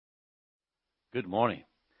Good morning.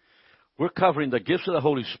 We're covering the gifts of the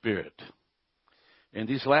Holy Spirit. In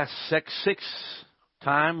these last six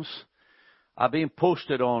times, I've been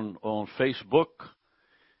posted on Facebook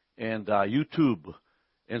and YouTube.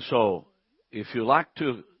 And so, if you like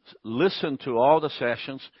to listen to all the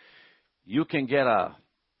sessions, you can get a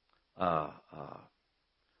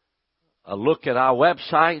look at our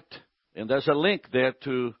website, and there's a link there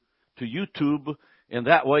to YouTube, and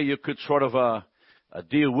that way you could sort of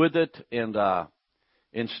deal with it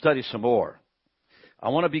and study some more. I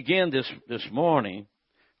want to begin this morning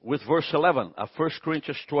with verse 11 of 1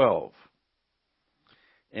 Corinthians 12.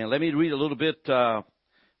 And let me read a little bit, verse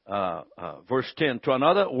 10. To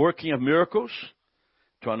another, working of miracles.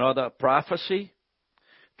 To another, prophecy.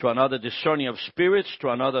 To another, discerning of spirits. To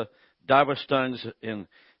another, diverse tongues. And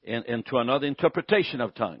to another, interpretation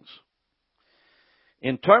of tongues.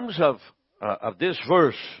 In terms of this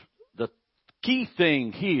verse, the key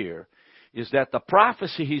thing here is that the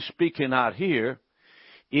prophecy he's speaking out here,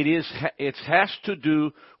 it has to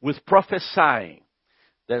do with prophesying.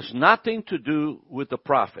 There's nothing to do with the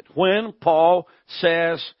prophet. When Paul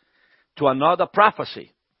says to another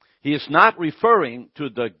prophecy, he is not referring to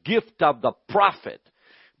the gift of the prophet,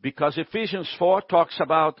 because Ephesians 4 talks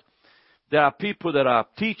about there are people that are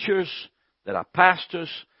teachers, that are pastors,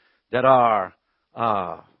 that are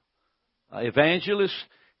evangelists,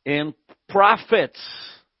 and prophets.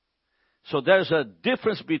 So there's a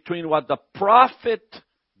difference between what the prophet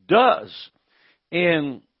does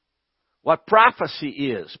and what prophecy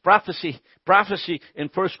is. Prophecy in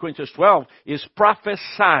 1 Corinthians 12 is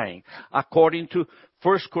prophesying according to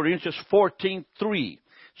 1 Corinthians 14:3.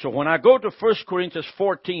 So when I go to 1 Corinthians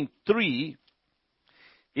 14:3,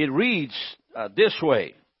 it reads this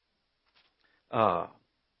way. But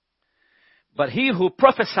he who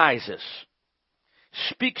prophesies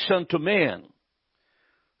speaks unto men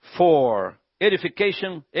for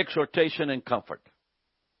edification, exhortation, and comfort.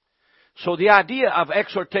 So the idea of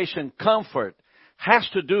exhortation, comfort, has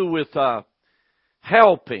to do with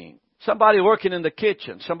helping. Somebody working in the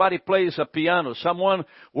kitchen. Somebody plays a piano. Someone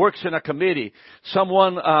works in a committee.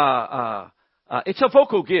 Someone, it's a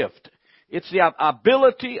vocal gift. It's the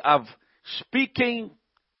ability of speaking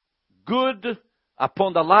good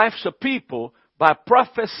upon the lives of people by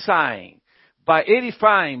prophesying, by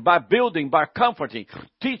edifying, by building, by comforting,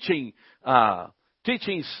 teaching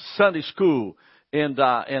Sunday school, and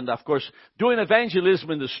of course, doing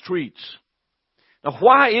evangelism in the streets. Now,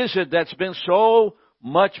 why is it that's been so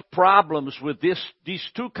much problems with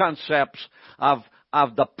these two concepts of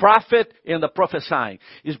the prophet and the prophesying?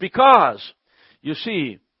 Is because, you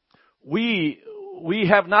see, we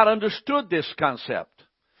have not understood this concept.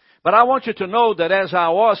 But I want you to know that as I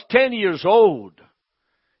was 10 years old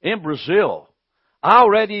in Brazil, I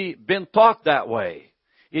already been taught that way.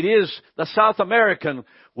 It is the South American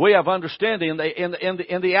way of understanding.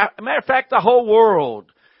 Matter of fact, the whole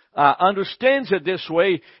world understands it this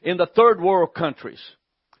way in the third world countries.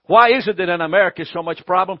 Why is it that in America is so much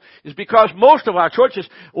problem? It's because most of our churches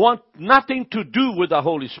want nothing to do with the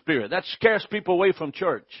Holy Spirit. That scares people away from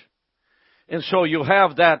church. And so you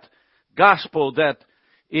have that gospel that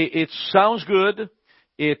it sounds good,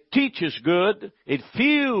 it teaches good, it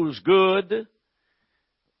feels good,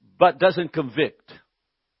 but doesn't convict.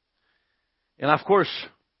 And of course,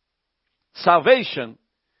 salvation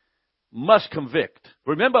must convict.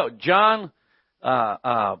 Remember John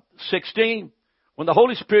 16? When the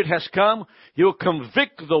Holy Spirit has come, He will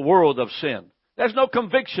convict the world of sin. There's no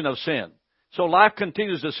conviction of sin. So life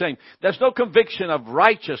continues the same. There's no conviction of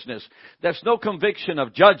righteousness. There's no conviction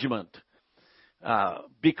of judgment.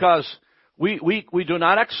 Because we do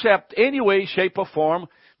not accept any way, shape, or form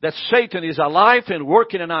that Satan is alive and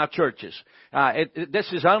working in our churches.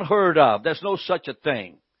 This is unheard of. There's no such a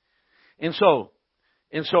thing. And so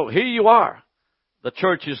here you are. The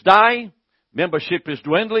church is dying, membership is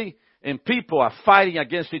dwindling, and people are fighting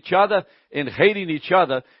against each other and hating each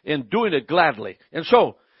other and doing it gladly. And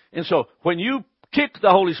so when you kick the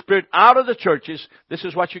Holy Spirit out of the churches, this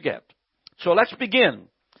is what you get. So let's begin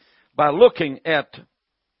by looking at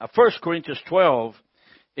 1 Corinthians 12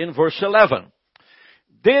 in verse 11.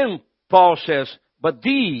 Then Paul says, but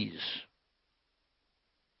these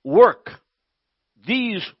work.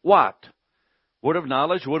 These what? Word of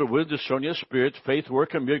knowledge, word of wisdom, discerning of spirits, faith,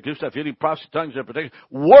 work, and miracles, gifts of healing, prophecy, tongues, interpretation.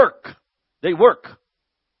 Work. They work.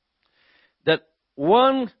 That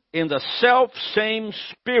one in the self-same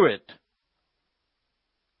Spirit.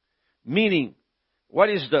 Meaning, what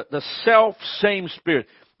is the self-same Spirit?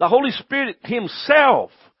 The Holy Spirit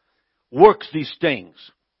Himself works these things.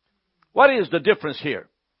 What is the difference here?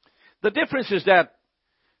 The difference is that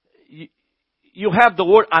you have the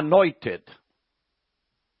word anointed.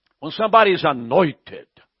 When somebody is anointed,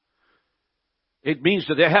 it means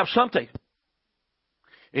that they have something.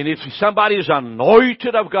 And if somebody is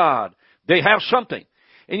anointed of God, they have something.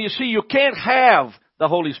 And you see, you can't have the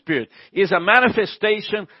Holy Spirit. It's a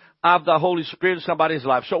manifestation of the Holy Spirit in somebody's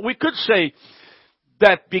life. So we could say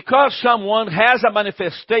that because someone has a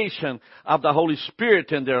manifestation of the Holy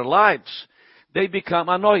Spirit in their lives, they become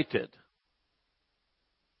anointed.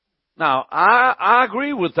 Now, I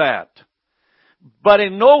agree with that. But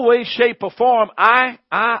in no way, shape, or form, I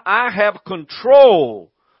have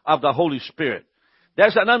control of the Holy Spirit.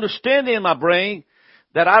 There's an understanding in my brain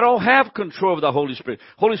that I don't have control of the Holy Spirit.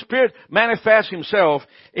 Holy Spirit manifests Himself,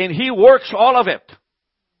 and He works all of it.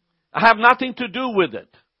 I have nothing to do with it.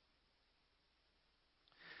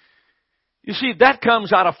 You see, that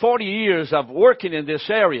comes out of 40 years of working in this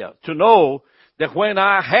area, to know that when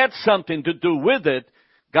I had something to do with it,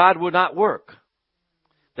 God would not work.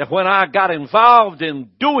 That when I got involved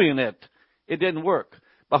in doing it, it didn't work.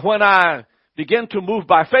 But when I began to move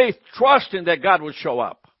by faith, trusting that God would show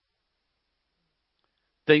up,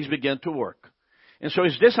 things began to work. And so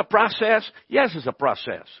is this a process? Yes, it's a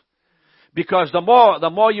process. Because the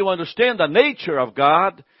more you understand the nature of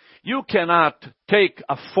God, you cannot take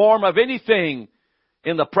a form of anything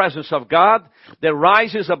in the presence of God that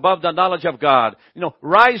rises above the knowledge of God. You know,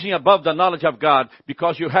 rising above the knowledge of God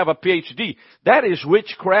because you have a PhD. That is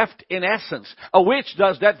witchcraft in essence. A witch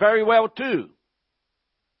does that very well too.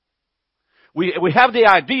 We have the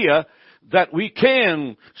idea that we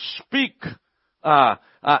can speak as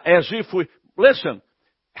if we... Listen,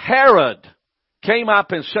 Herod came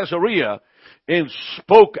up in Caesarea and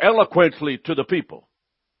spoke eloquently to the people.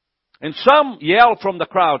 And some yelled from the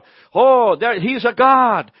crowd, "Oh, he's a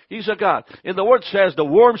god. He's a god." And the word says the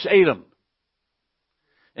worms ate him.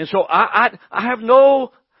 And so I have no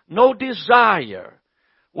desire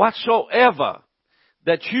whatsoever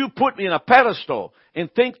that you put me in a pedestal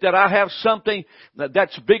and think that I have something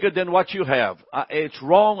that's bigger than what you have. It's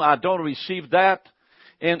wrong. I don't receive that.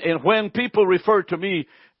 And when people refer to me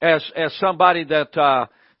as somebody that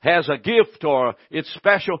has a gift or it's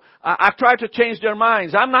special, I try to change their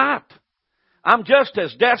minds. I'm not. I'm just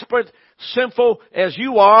as desperate, sinful as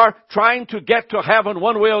you are, trying to get to heaven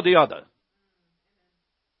one way or the other.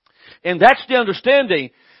 And that's the understanding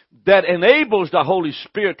that enables the Holy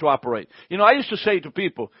Spirit to operate. You know, I used to say to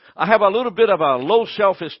people, I have a little bit of a low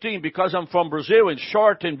self-esteem because I'm from Brazil and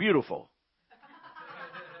short and beautiful.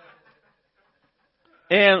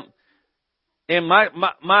 And my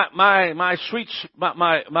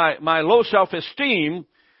low self-esteem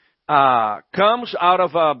comes out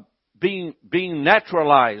of being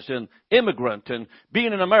naturalized and immigrant and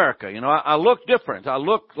being in America. You know, I look different. I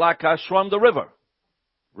look like I swam the river,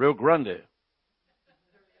 Rio Grande.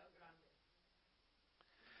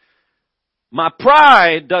 My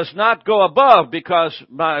pride does not go above because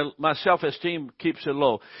my self-esteem keeps it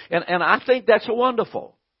low, and I think that's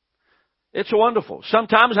wonderful. It's wonderful.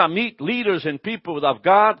 Sometimes I meet leaders and people of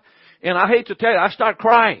God, and I hate to tell you, I start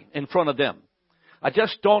crying in front of them. I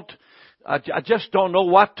just don't know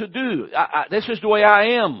what to do. This is the way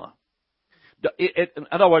I am. In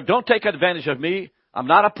other words, don't take advantage of me. I'm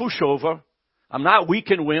not a pushover. I'm not weak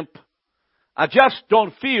and wimp. I just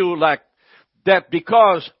don't feel like that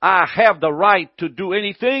because I have the right to do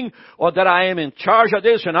anything or that I am in charge of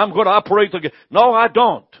this and I'm going to operate again. No, I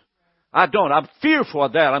don't. I'm fearful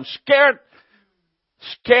of that. I'm scared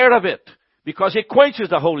of it because it quenches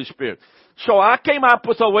the Holy Spirit. So I came up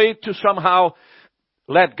with a way to somehow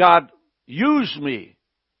let God use me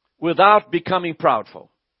without becoming proudful.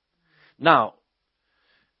 Now,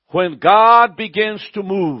 when God begins to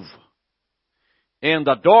move and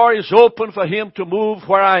the door is open for Him to move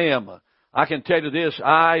where I am, I can tell you this,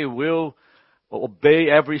 I will obey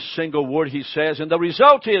every single word He says. And the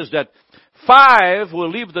result is that 5 will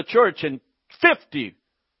leave the church and 50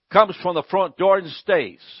 comes from the front door and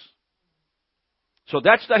stays. So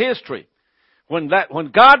that's the history. When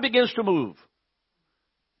God begins to move,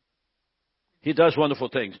 He does wonderful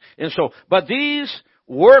things. And so, but these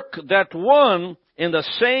work that one in the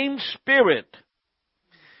same Spirit.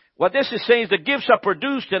 What this is saying is the gifts are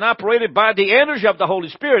produced and operated by the energy of the Holy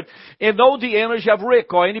Spirit and not the energy of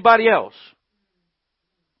Rick or anybody else.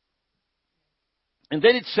 And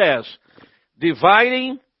then it says,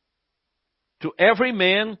 dividing to every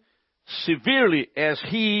man severely as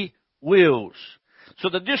he wills. So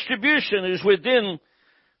the distribution is within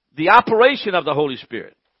the operation of the Holy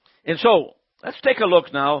Spirit. And so, let's take a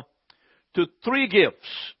look now to 3 gifts.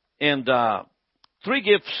 And 3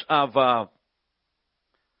 gifts of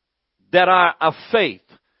that are of faith.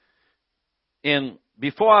 And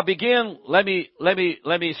before I begin, let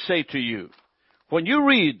me say to you, when you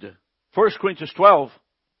read 1 Corinthians 12,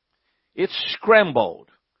 it's scrambled.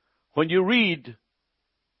 When you read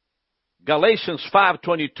Galatians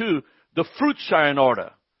 5:22, the fruits are in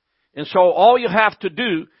order. And so all you have to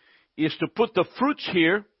do is to put the fruits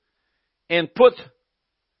here and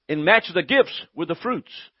match the gifts with the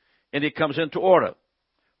fruits. And it comes into order.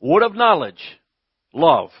 Word of knowledge,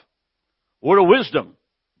 love. Word of wisdom,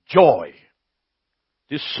 joy.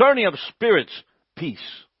 Discerning of spirits,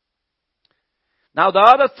 peace. Now the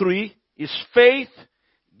other three is faith,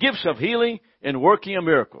 gifts of healing, and working of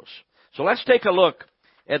miracles. So let's take a look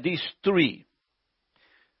at these three.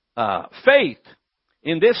 Faith,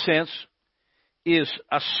 in this sense, is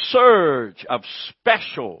a surge of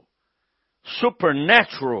special,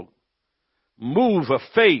 supernatural move of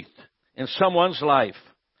faith in someone's life,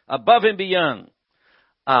 above and beyond.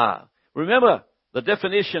 Remember the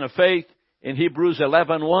definition of faith in Hebrews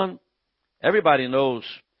 11:1? Everybody knows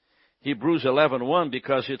Hebrews 11:1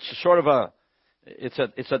 because it's sort of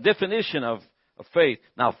it's a definition of faith.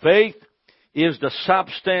 Now, faith is the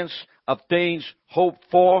substance of things hoped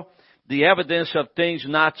for, the evidence of things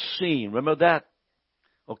not seen. Remember that?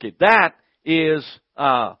 Okay, that is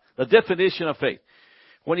the definition of faith.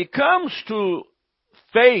 When it comes to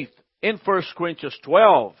faith in 1 Corinthians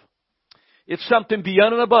 12, it's something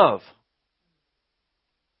beyond and above.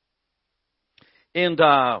 And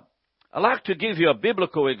I'd like to give you a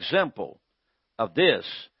biblical example of this.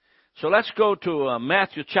 So let's go to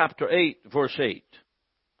Matthew chapter 8, verse 8.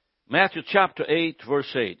 Matthew chapter 8,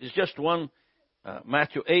 verse 8. It's just one,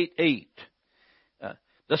 Matthew 8:8.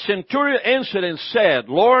 The centurion answered and said,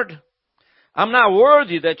 Lord, I'm not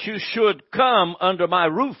worthy that you should come under my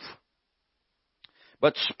roof,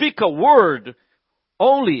 but speak a word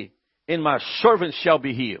only, and my servant shall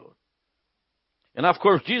be healed. And of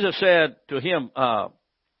course, Jesus said to him, for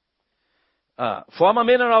I'm a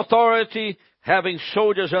man in authority, having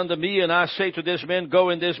soldiers under me, and I say to this man, go,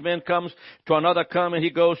 and this man comes, to another come, and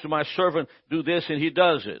he goes, to my servant, do this, and he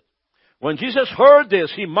does it. When Jesus heard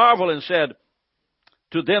this, he marveled and said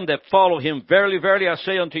to them that follow him, verily, verily, I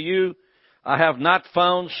say unto you, I have not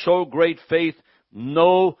found so great faith,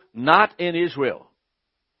 no, not in Israel.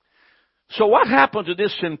 So what happened to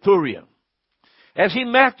this centurion? As he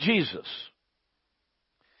met Jesus,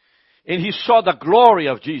 and he saw the glory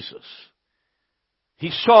of Jesus, he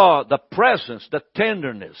saw the presence, the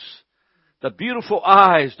tenderness, the beautiful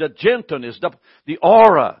eyes, the gentleness, the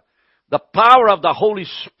aura, the power of the Holy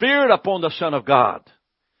Spirit upon the Son of God.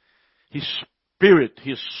 His spirit,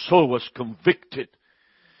 his soul was convicted.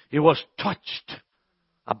 He was touched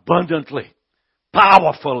abundantly,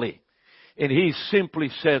 powerfully. And he simply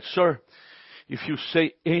said, Sir, if you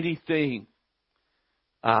say anything,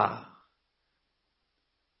 let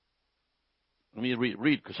me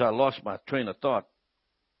read because I lost my train of thought.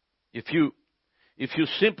 If you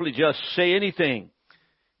simply just say anything,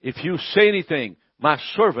 my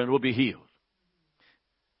servant will be healed.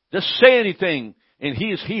 Just say anything, and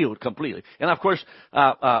he is healed completely. And of course,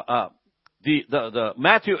 the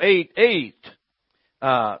Matthew 8:8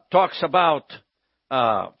 talks about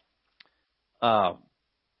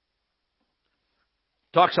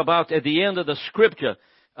at the end of the scripture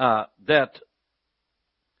that,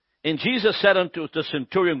 and Jesus said unto the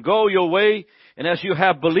centurion, go your way, and as you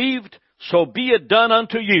have believed, so be it done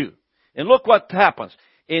unto you. And look what happens.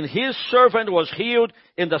 And his servant was healed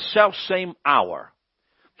in the selfsame hour.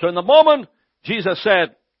 So in the moment Jesus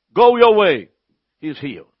said, go your way, he's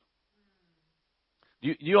healed.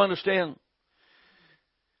 Do you understand?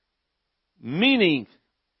 Meaning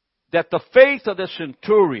that the faith of the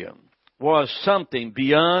centurion was something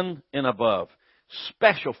beyond and above.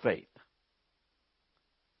 Special faith.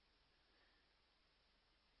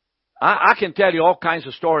 I can tell you all kinds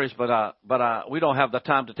of stories, but we don't have the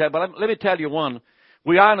time to tell. But let me tell you one.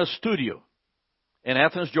 We are in a studio in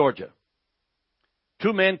Athens, Georgia.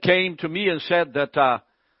 Two men came to me and said that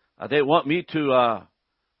they want me to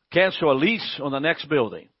cancel a lease on the next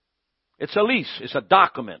building. It's a lease. It's a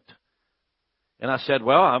document. And I said,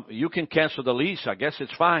 well, you can cancel the lease. I guess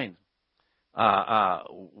it's fine.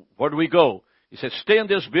 Where do we go? He said, stay in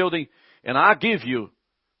this building, and I'll give you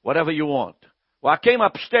whatever you want. Well, I came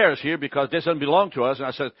upstairs here because this doesn't belong to us. And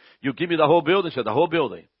I said, you give me the whole building? He said, the whole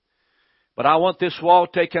building. But I want this wall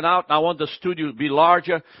taken out, and I want the studio to be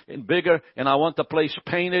larger and bigger, and I want the place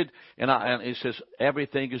painted. And he says,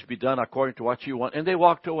 everything is be done according to what you want. And they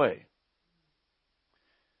walked away.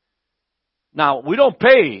 Now, we don't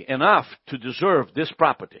pay enough to deserve this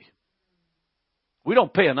property. We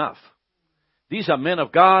don't pay enough. These are men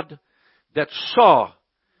of God that saw.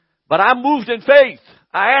 But I moved in faith.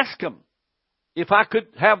 I asked him. if I could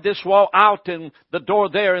have this wall out and the door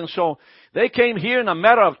there. And so they came here in a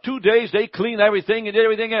matter of 2 days. They cleaned everything and did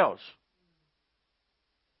everything else.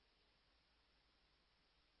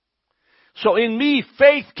 So in me,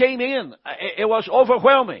 faith came in. It was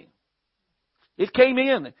overwhelming. It came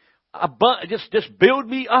in. Just build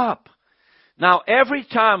me up. Now, every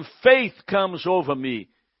time faith comes over me,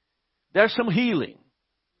 there's some healing.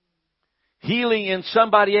 Healing in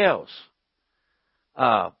somebody else.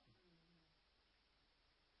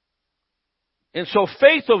 And so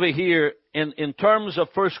faith over here, in terms of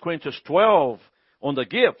 1 Corinthians 12 on the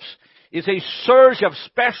gifts, is a surge of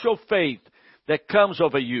special faith that comes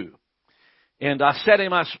over you. And I said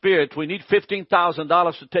in my spirit, we need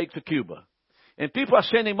 $15,000 to take to Cuba. And people are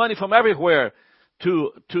sending money from everywhere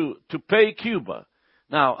to pay Cuba.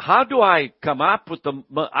 Now, how do I come up with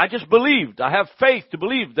I just believed. I have faith to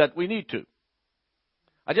believe that we need to.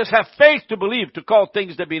 I just have faith to believe, to call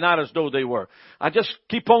things that be not as though they were. I just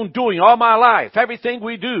keep on doing all my life. Everything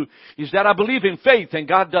we do is that I believe in faith and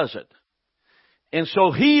God does it. And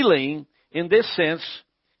so healing, in this sense,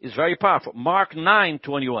 is very powerful. Mark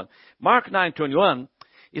 9:21. Mark 9:21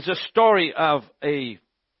 is a story of a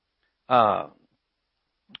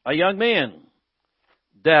young man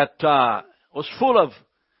that was full of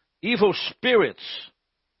evil spirits.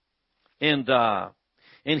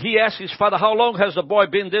 And he asked his father, how long has the boy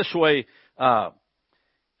been this way?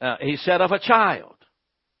 He said, of a child.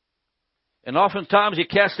 And oftentimes he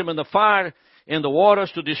cast him in the fire, in the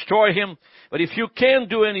waters to destroy him. But if you can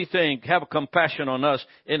do anything, have compassion on us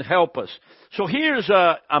and help us. So here's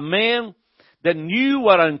a man that knew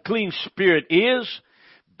what an unclean spirit is.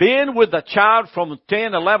 Been with a child from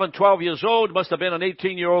 10, 11, 12 years old. Must have been an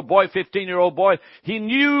 18-year-old boy, 15-year-old boy. He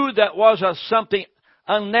knew that was something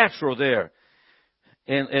unnatural there.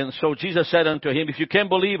 And so Jesus said unto him, if you can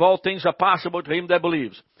believe, all things are possible to him that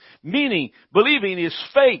believes. Meaning, believing is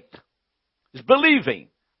faith. It's believing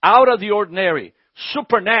out of the ordinary,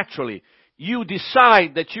 supernaturally. You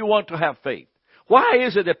decide that you want to have faith. Why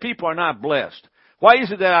is it that people are not blessed? Why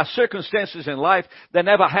is it that there are circumstances in life that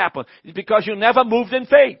never happen? It's because you never moved in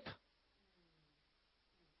faith.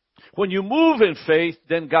 When you move in faith,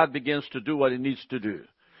 then God begins to do what He needs to do.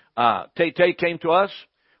 Tay came to us,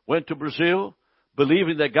 went to Brazil,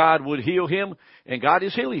 believing that God would heal him, and God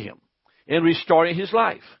is healing him and restoring his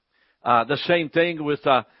life. The same thing with,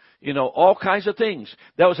 all kinds of things.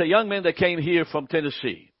 There was a young man that came here from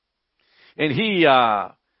Tennessee, and he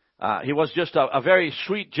was just a very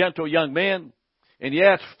sweet, gentle young man, and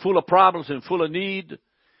yet full of problems and full of need.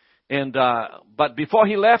 And but before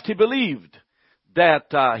he left, he believed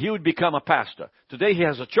that he would become a pastor. Today he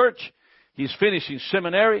has a church. He's finishing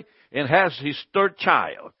seminary and has his third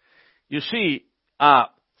child. You see,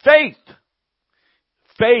 faith.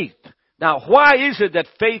 Faith. Now, why is it that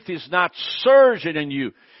faith is not surging in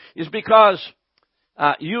you? It's because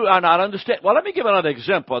you are not understanding. Well, let me give another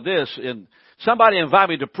example of this. Somebody invited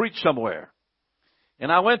me to preach somewhere.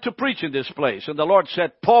 And I went to preach in this place. And the Lord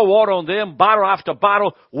said, pour water on them, bottle after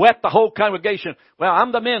bottle, wet the whole congregation. Well,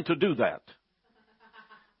 I'm the man to do that.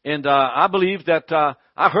 And I believe that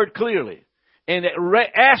I heard clearly. And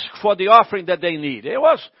ask for the offering that they need. It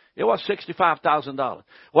was $65,000.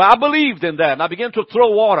 Well, I believed in that. And I began to throw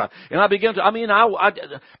water. And I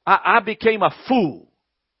became a fool.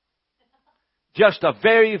 Just a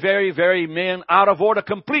very, very, very man out of order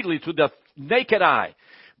completely to the naked eye.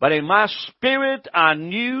 But in my spirit, I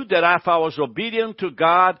knew that if I was obedient to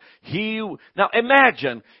God, Now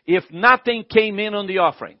imagine if nothing came in on the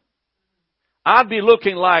offering. I'd be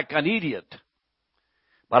looking like an idiot.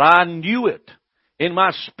 But I knew it. In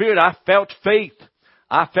my spirit, I felt faith.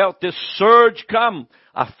 I felt this surge come.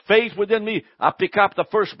 A faith within me. I pick up the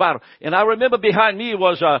first bottle. And I remember behind me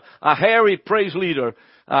was a hairy praise leader.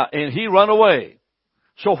 And he ran away.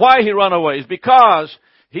 So why he ran away? Is because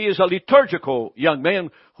he is a liturgical young man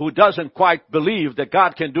who doesn't quite believe that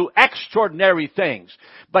God can do extraordinary things.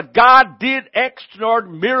 But God did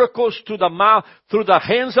extraordinary miracles to the mouth through the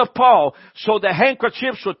hands of Paul. So the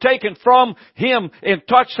handkerchiefs were taken from him and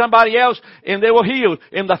touched somebody else and they were healed.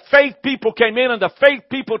 And the faith people came in and the faith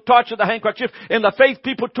people touched the handkerchief and the faith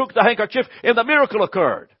people took the handkerchief and the miracle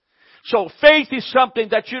occurred. So faith is something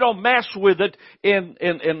that you don't mess with it and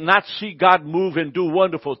not see God move and do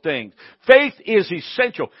wonderful things. Faith is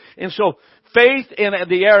essential. And so faith in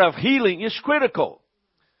the area of healing is critical.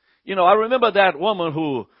 I remember that woman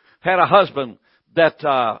who had a husband that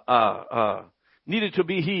needed to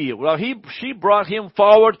be healed. Well, she brought him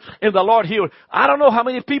forward and the Lord healed. I don't know how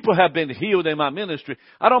many people have been healed in my ministry.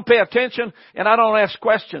 I don't pay attention and I don't ask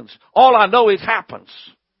questions. All I know, it happens.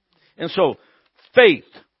 And so faith.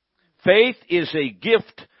 Faith is a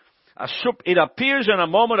gift It appears in a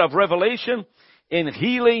moment of revelation, and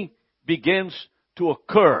healing begins to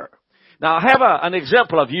occur. Now, I have an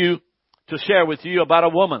example of you to share with you about a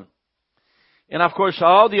woman. And of course,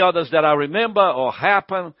 all the others that I remember or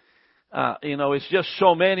happen, it's just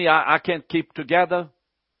so many I can't keep together.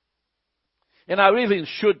 And I really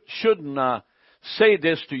shouldn't say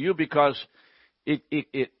this to you because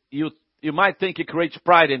you might think it creates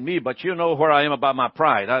pride in me, but you know where I am about my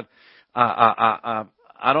pride.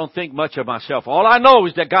 I don't think much of myself. All I know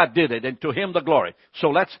is that God did it, and to Him the glory. So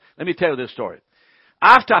let me tell you this story.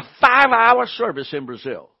 After a 5-hour service in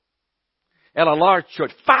Brazil, at a large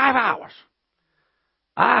church, 5 hours,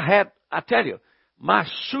 I tell you, my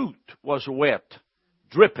suit was wet,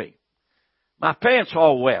 dripping. My pants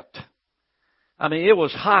all wet. I mean, it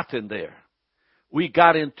was hot in there. We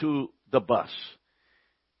got into the bus.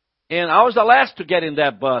 And I was the last to get in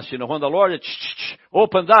that bus. When the Lord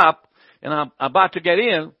opened up and I'm about to get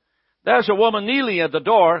in, there's a woman kneeling at the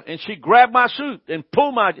door and she grabbed my suit and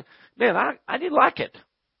pulled my, man, I didn't like it.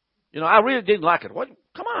 I really didn't like it. What?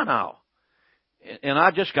 Come on now. And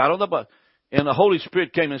I just got on the bus. And the Holy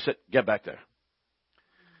Spirit came and said, get back there.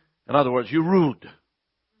 In other words, you're rude.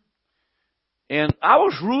 And I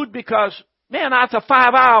was rude because, man, after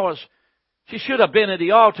 5 hours, she should have been at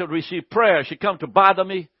the altar to receive prayer. She come to bother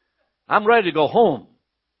me. I'm ready to go home.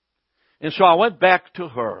 And so I went back to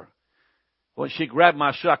her. When she grabbed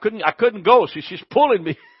my shirt, I couldn't go. She's pulling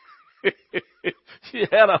me. She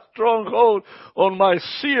had a strong hold on my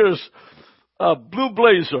Sears blue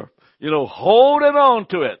blazer, holding on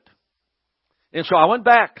to it. And so I went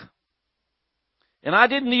back. And I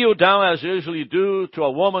didn't kneel down as I usually do to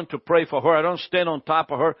a woman to pray for her. I don't stand on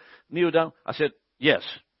top of her, kneel down. I said, yes.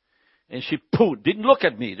 And she pulled, didn't look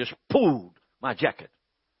at me, just pulled my jacket.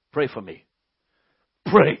 Pray for me.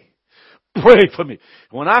 Pray. Pray for me.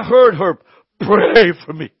 When I heard her pray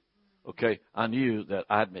for me, okay, I knew that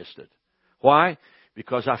I had missed it. Why?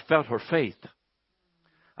 Because I felt her faith.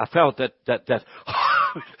 I felt that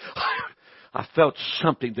I felt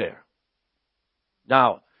something there.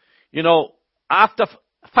 Now, after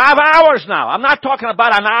 5 hours now, I'm not talking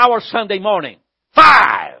about an hour Sunday morning.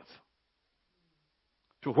 5!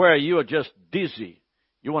 To where you are just dizzy.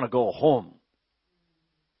 You want to go home.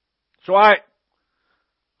 So I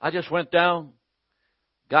just went down,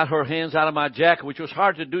 got her hands out of my jacket, which was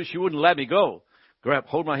hard to do. She wouldn't let me go.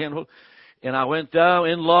 Hold my hand, and I went down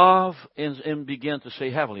in love and began to say,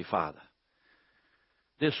 Heavenly Father,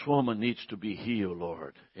 this woman needs to be healed,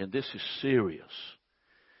 Lord. And this is serious.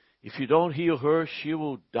 If you don't heal her, she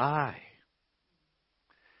will die.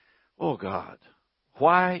 Oh God,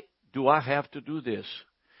 why do I have to do this?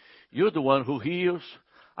 You're the one who heals.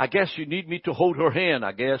 I guess you need me to hold her hand,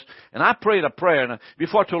 I guess. And I prayed a prayer, and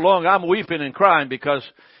before too long, I'm weeping and crying because,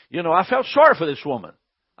 I felt sorry for this woman.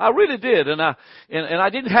 I really did, and I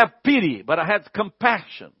didn't have pity, but I had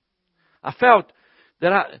compassion. I felt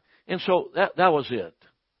and so that was it.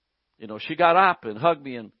 She got up and hugged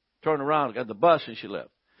me and turned around, got the bus, and she left.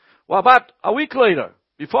 Well, about a week later,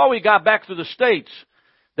 before we got back to the States,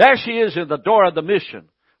 there she is in the door of the mission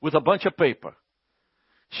with a bunch of paper.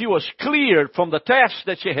 She was cleared from the test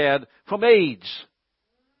that she had from AIDS.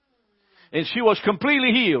 And she was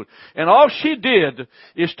completely healed. And all she did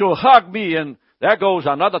is to hug me, and there goes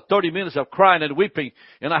another 30 minutes of crying and weeping,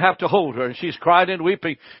 and I have to hold her. And she's crying and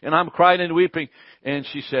weeping, and I'm crying and weeping. And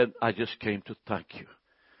she said, I just came to thank you.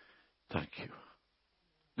 Thank you.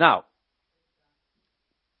 Now,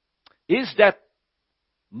 is that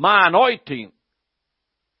my anointing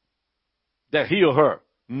that healed her?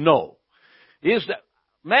 No.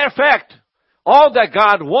 Matter of fact, all that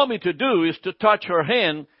God wants me to do is to touch her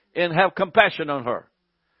hand and have compassion on her.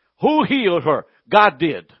 Who healed her? God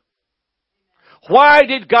did. Why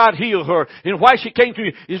did God heal her? And why she came to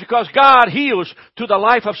you? Is because God heals to the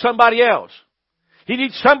life of somebody else. He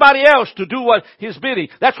needs somebody else to do what His bidding.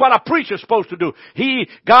 That's what a preacher's supposed to do.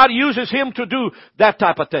 God uses him to do that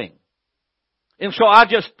type of thing. And so I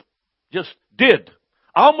just did.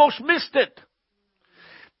 I almost missed it.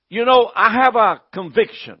 I have a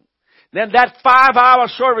conviction. Then that 5-hour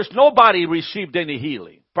service, nobody received any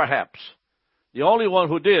healing, perhaps. The only one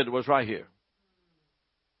who did was right here.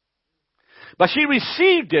 But she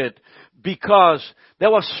received it because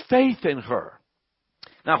there was faith in her.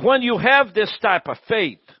 Now, when you have this type of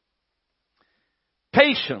faith,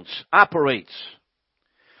 patience operates.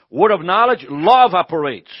 Word of knowledge, love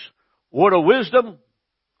operates. Word of wisdom,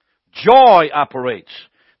 joy operates.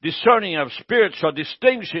 Discerning of spirits or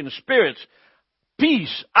distinguishing spirits,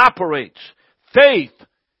 peace operates. Faith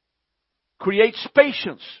creates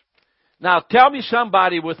patience. Now tell me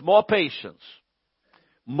somebody with more patience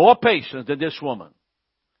than this woman.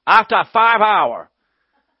 After 5 hours,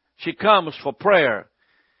 she comes for prayer,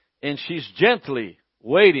 and she's gently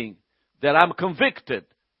waiting that I'm convicted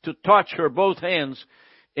to touch her both hands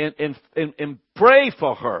and pray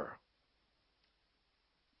for her.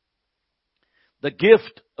 The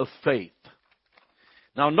gift of faith.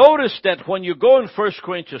 Now notice that when you go in 1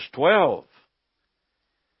 Corinthians 12,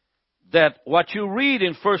 that what you read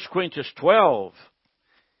in 1 Corinthians 12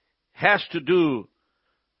 has to do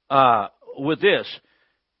with this.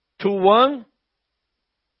 To one,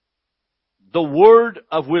 the word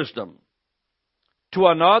of wisdom. To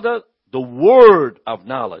another, the word of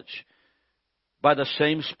knowledge by the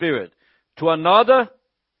same Spirit. To another,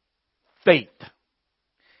 faith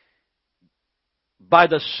by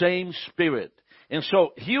the same Spirit. And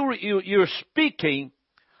so here you're speaking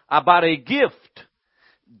about a gift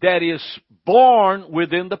that is born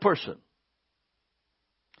within the person.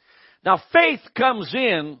 Now faith comes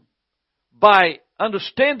in by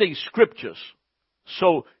understanding scriptures.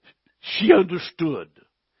 So she understood.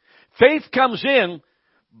 Faith comes in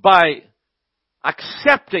by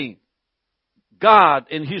accepting God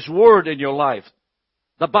and His Word in your life.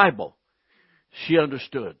 The Bible. She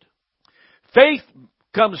understood. Faith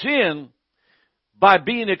comes in by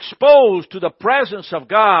being exposed to the presence of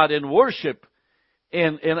God in worship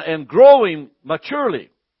and growing maturely.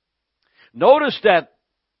 Notice that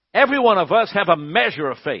every one of us have a measure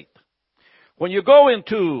of faith. When you go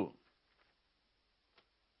into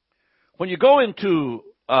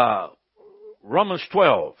Romans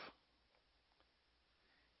 12,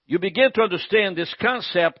 you begin to understand this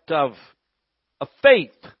concept of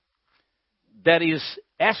faith that is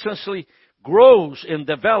essentially grows and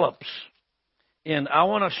develops. And I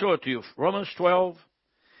want to show it to you. Romans 12,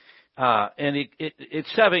 and it's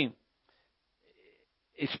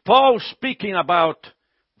Paul speaking about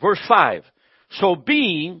verse 5. So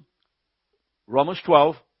being, Romans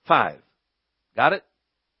 12, 5. Got it?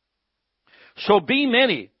 So being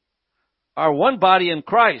many are one body in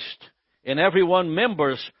Christ, and every one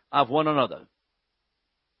members of one another.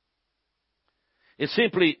 It's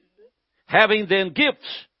simply having then gifts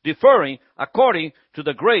differing according to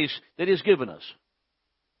the grace that is given us.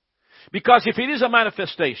 Because if it is a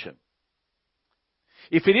manifestation,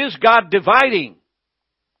 if it is God dividing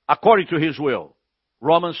according to His will,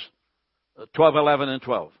 Romans 12, 11 and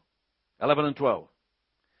 12. 11 and 12.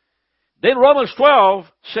 Then Romans 12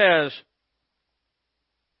 says,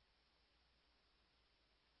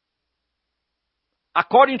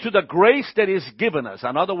 according to the grace that is given us.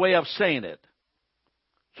 Another way of saying it.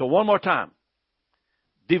 So one more time.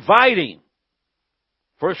 Dividing.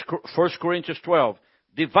 1 Corinthians 12.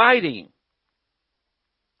 Dividing.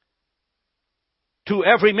 To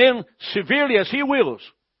every man severely as he wills.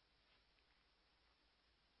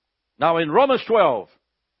 Now in Romans 12,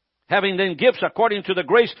 having then gifts according to the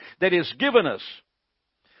grace that is given us,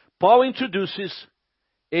 Paul introduces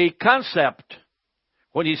a concept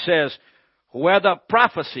when he says, whether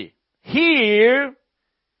prophecy. Here,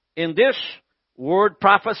 in this word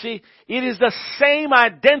prophecy, it is the same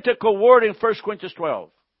identical word in 1 Corinthians 12.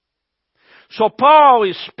 So Paul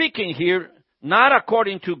is speaking here not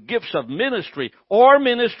according to gifts of ministry or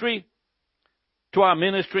ministry to our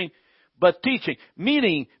ministry, but teaching.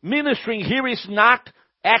 Meaning, ministering here is not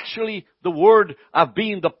actually the word of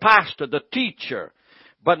being the pastor, the teacher.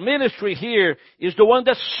 But ministry here is the one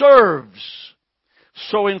that serves.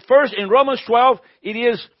 So in Romans 12, it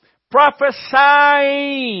is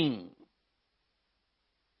prophesying.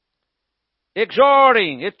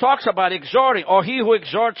 Exhorting. It talks about exhorting. Or he who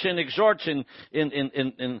exhorts and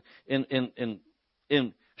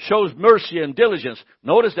shows mercy and diligence.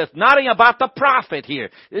 Notice that's nothing about the prophet here.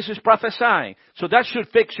 This is prophesying. So that should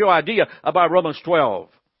fix your idea about Romans 12.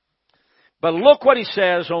 But look what he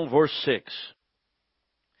says on verse 6.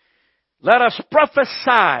 Let us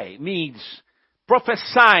prophesy means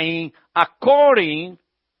prophesying according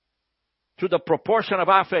to the proportion of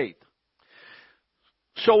our faith.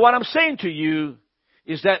 So what I'm saying to you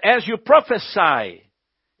is that as you prophesy,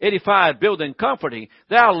 edify, build, and comforting,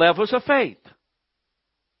 there are levels of faith.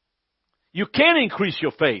 You can increase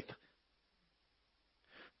your faith.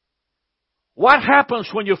 What happens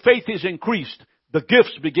when your faith is increased? The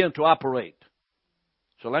gifts begin to operate.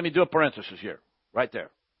 So let me do a parenthesis here, right there.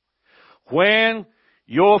 When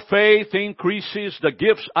your faith increases, the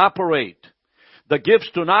gifts operate. The gifts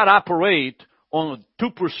do not operate on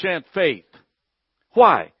 2% faith.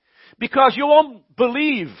 Why? Because you won't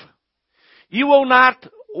believe. You will not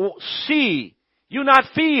see. You not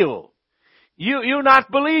feel. You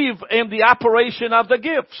not believe in the operation of the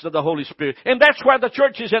gifts of the Holy Spirit. And that's why the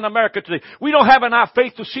church is in America today. We don't have enough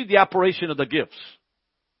faith to see the operation of the gifts.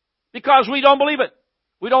 Because we don't believe it.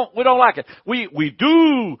 We don't like it. We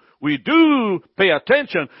do pay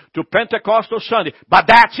attention to Pentecostal Sunday, but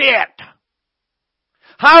that's it.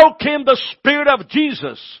 How can the Spirit of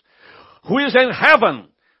Jesus, who is in heaven,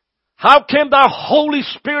 how can the Holy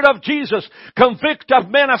Spirit of Jesus convict of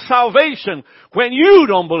men of salvation when you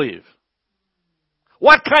don't believe?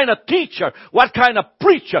 What kind of teacher, what kind of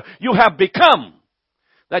preacher you have become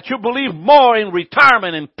that you believe more in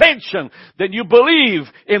retirement and pension than you believe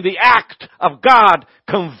in the act of God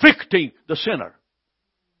convicting the sinner?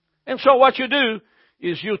 And so what you do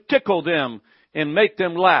is you tickle them and make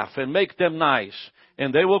them laugh and make them nice,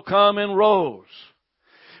 and they will come in rows.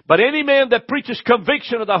 But any man that preaches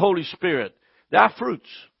conviction of the Holy Spirit, there are fruits.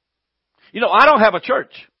 You know, I don't have a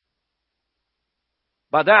church.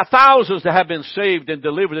 But there are thousands that have been saved and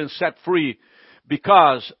delivered and set free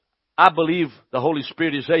because I believe the Holy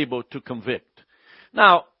Spirit is able to convict.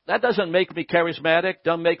 Now, that doesn't make me charismatic,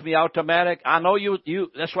 doesn't make me automatic. I know you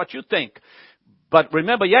that's what you think. But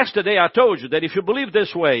remember, yesterday I told you that if you believe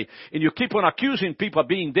this way and you keep on accusing people of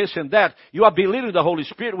being this and that, you are belittling the Holy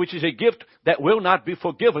Spirit, which is a gift that will not be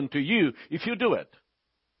forgiven to you if you do it.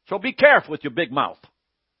 So be careful with your big mouth.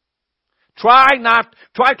 Try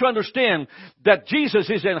to understand that Jesus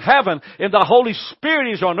is in heaven and the Holy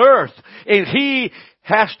Spirit is on earth, and He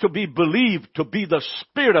has to be believed to be the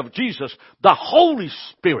Spirit of Jesus, the Holy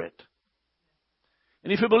Spirit.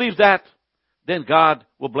 And if you believe that, then God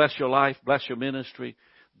will bless your life, bless your ministry,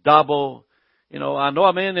 double. You know, I know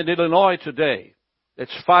a man in Illinois today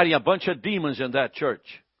that's fighting a bunch of demons in that church.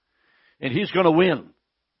 And he's going to win.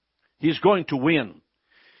 He's going to win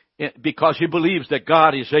because he believes that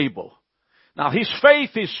God is able. Now, his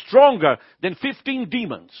faith is stronger than 15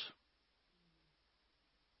 demons.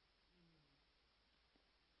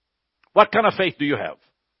 What kind of faith do you have?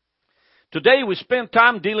 Today we spend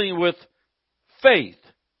time dealing with faith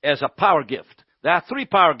as a power gift. There are 3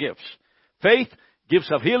 power gifts. Faith,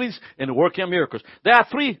 gifts of healings, and working of miracles. There are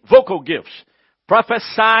 3 vocal gifts.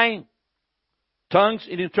 Prophesying, tongues,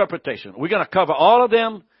 and interpretation. We're going to cover all of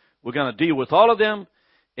them. We're going to deal with all of them.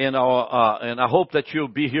 And I hope that you'll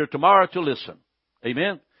be here tomorrow to listen.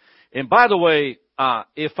 Amen. And by the way,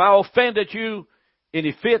 if I offended you and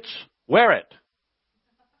it fits, wear it.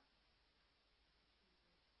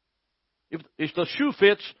 If the shoe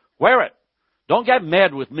fits, wear it. Don't get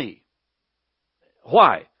mad with me.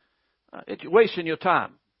 Why? It's wasting your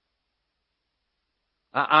time.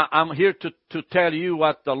 I'm here to tell you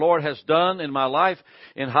what the Lord has done in my life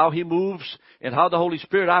and how He moves and how the Holy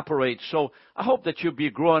Spirit operates. So I hope that you'll be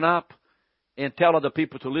growing up and tell other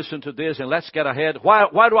people to listen to this, and let's get ahead.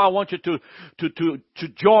 Why do I want you to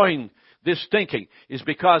join this thinking? Is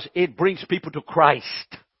because it brings people to Christ.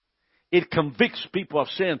 It convicts people of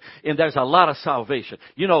sin, and there's a lot of salvation.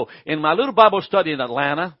 You know, in my little Bible study in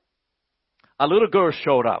Atlanta, a little girl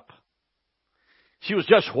showed up. She was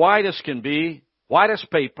just white as can be, white as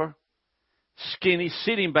paper, skinny,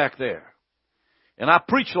 sitting back there. And I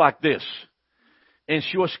preached like this. And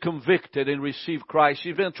she was convicted and received Christ.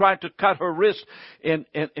 She's been trying to cut her wrist and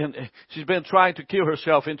she's been trying to kill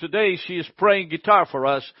herself. And today she is playing guitar for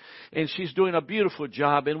us. And she's doing a beautiful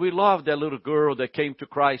job. And we love that little girl that came to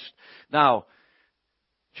Christ. Now,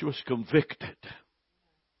 she was convicted.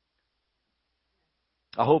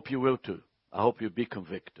 I hope you will too. I hope you'll be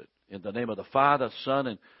convicted. In the name of the Father, Son,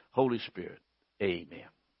 and Holy Spirit. Amen.